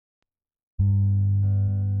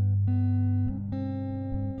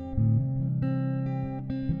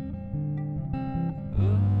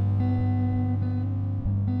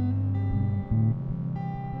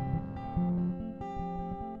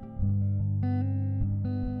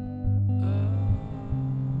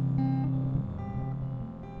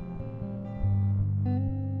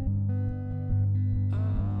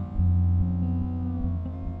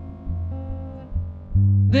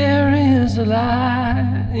is a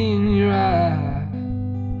light in your eye.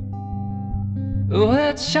 Oh,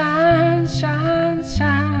 it shines, shines,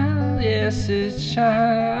 shines. Yes, it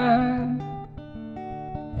shines.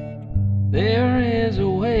 There is a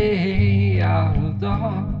way out of the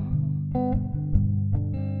dark.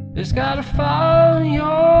 Just gotta follow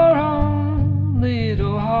your own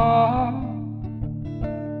little heart.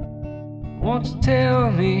 Won't you tell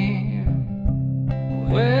me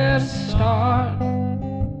where to start?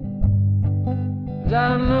 'Cause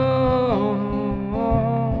I know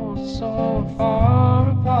it's so far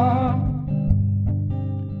apart.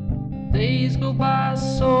 Days go by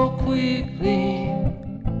so quickly,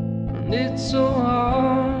 and it's so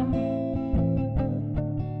hard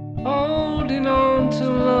holding on to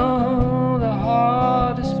love, the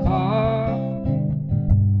hardest part.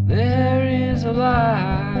 There is a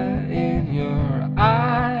light in your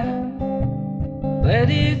eye. Let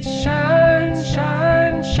it shine,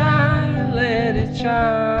 shine, shine. Let it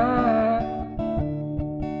shine.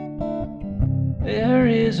 There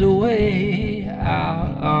is a way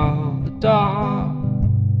out of the dark.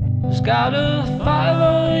 Just gotta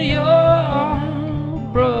follow your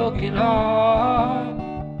own broken heart.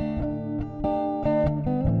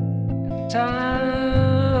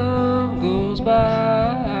 Time goes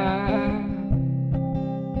by,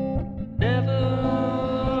 never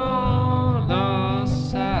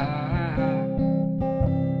lost sight.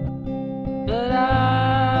 But I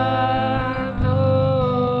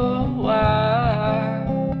know why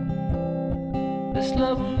this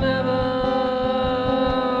love will never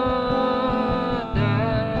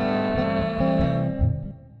die.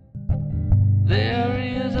 There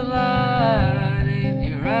is a light in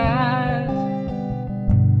your eyes.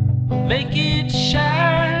 Make it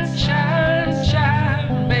shine, shine,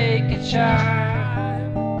 shine. Make it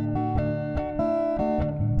shine.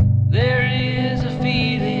 There is a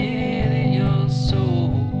feeling in your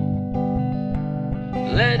soul.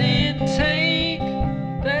 Let it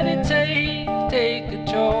take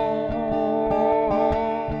control.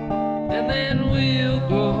 And then we'll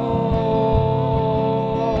grow.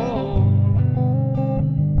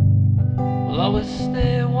 We'll always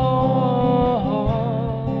stay warm.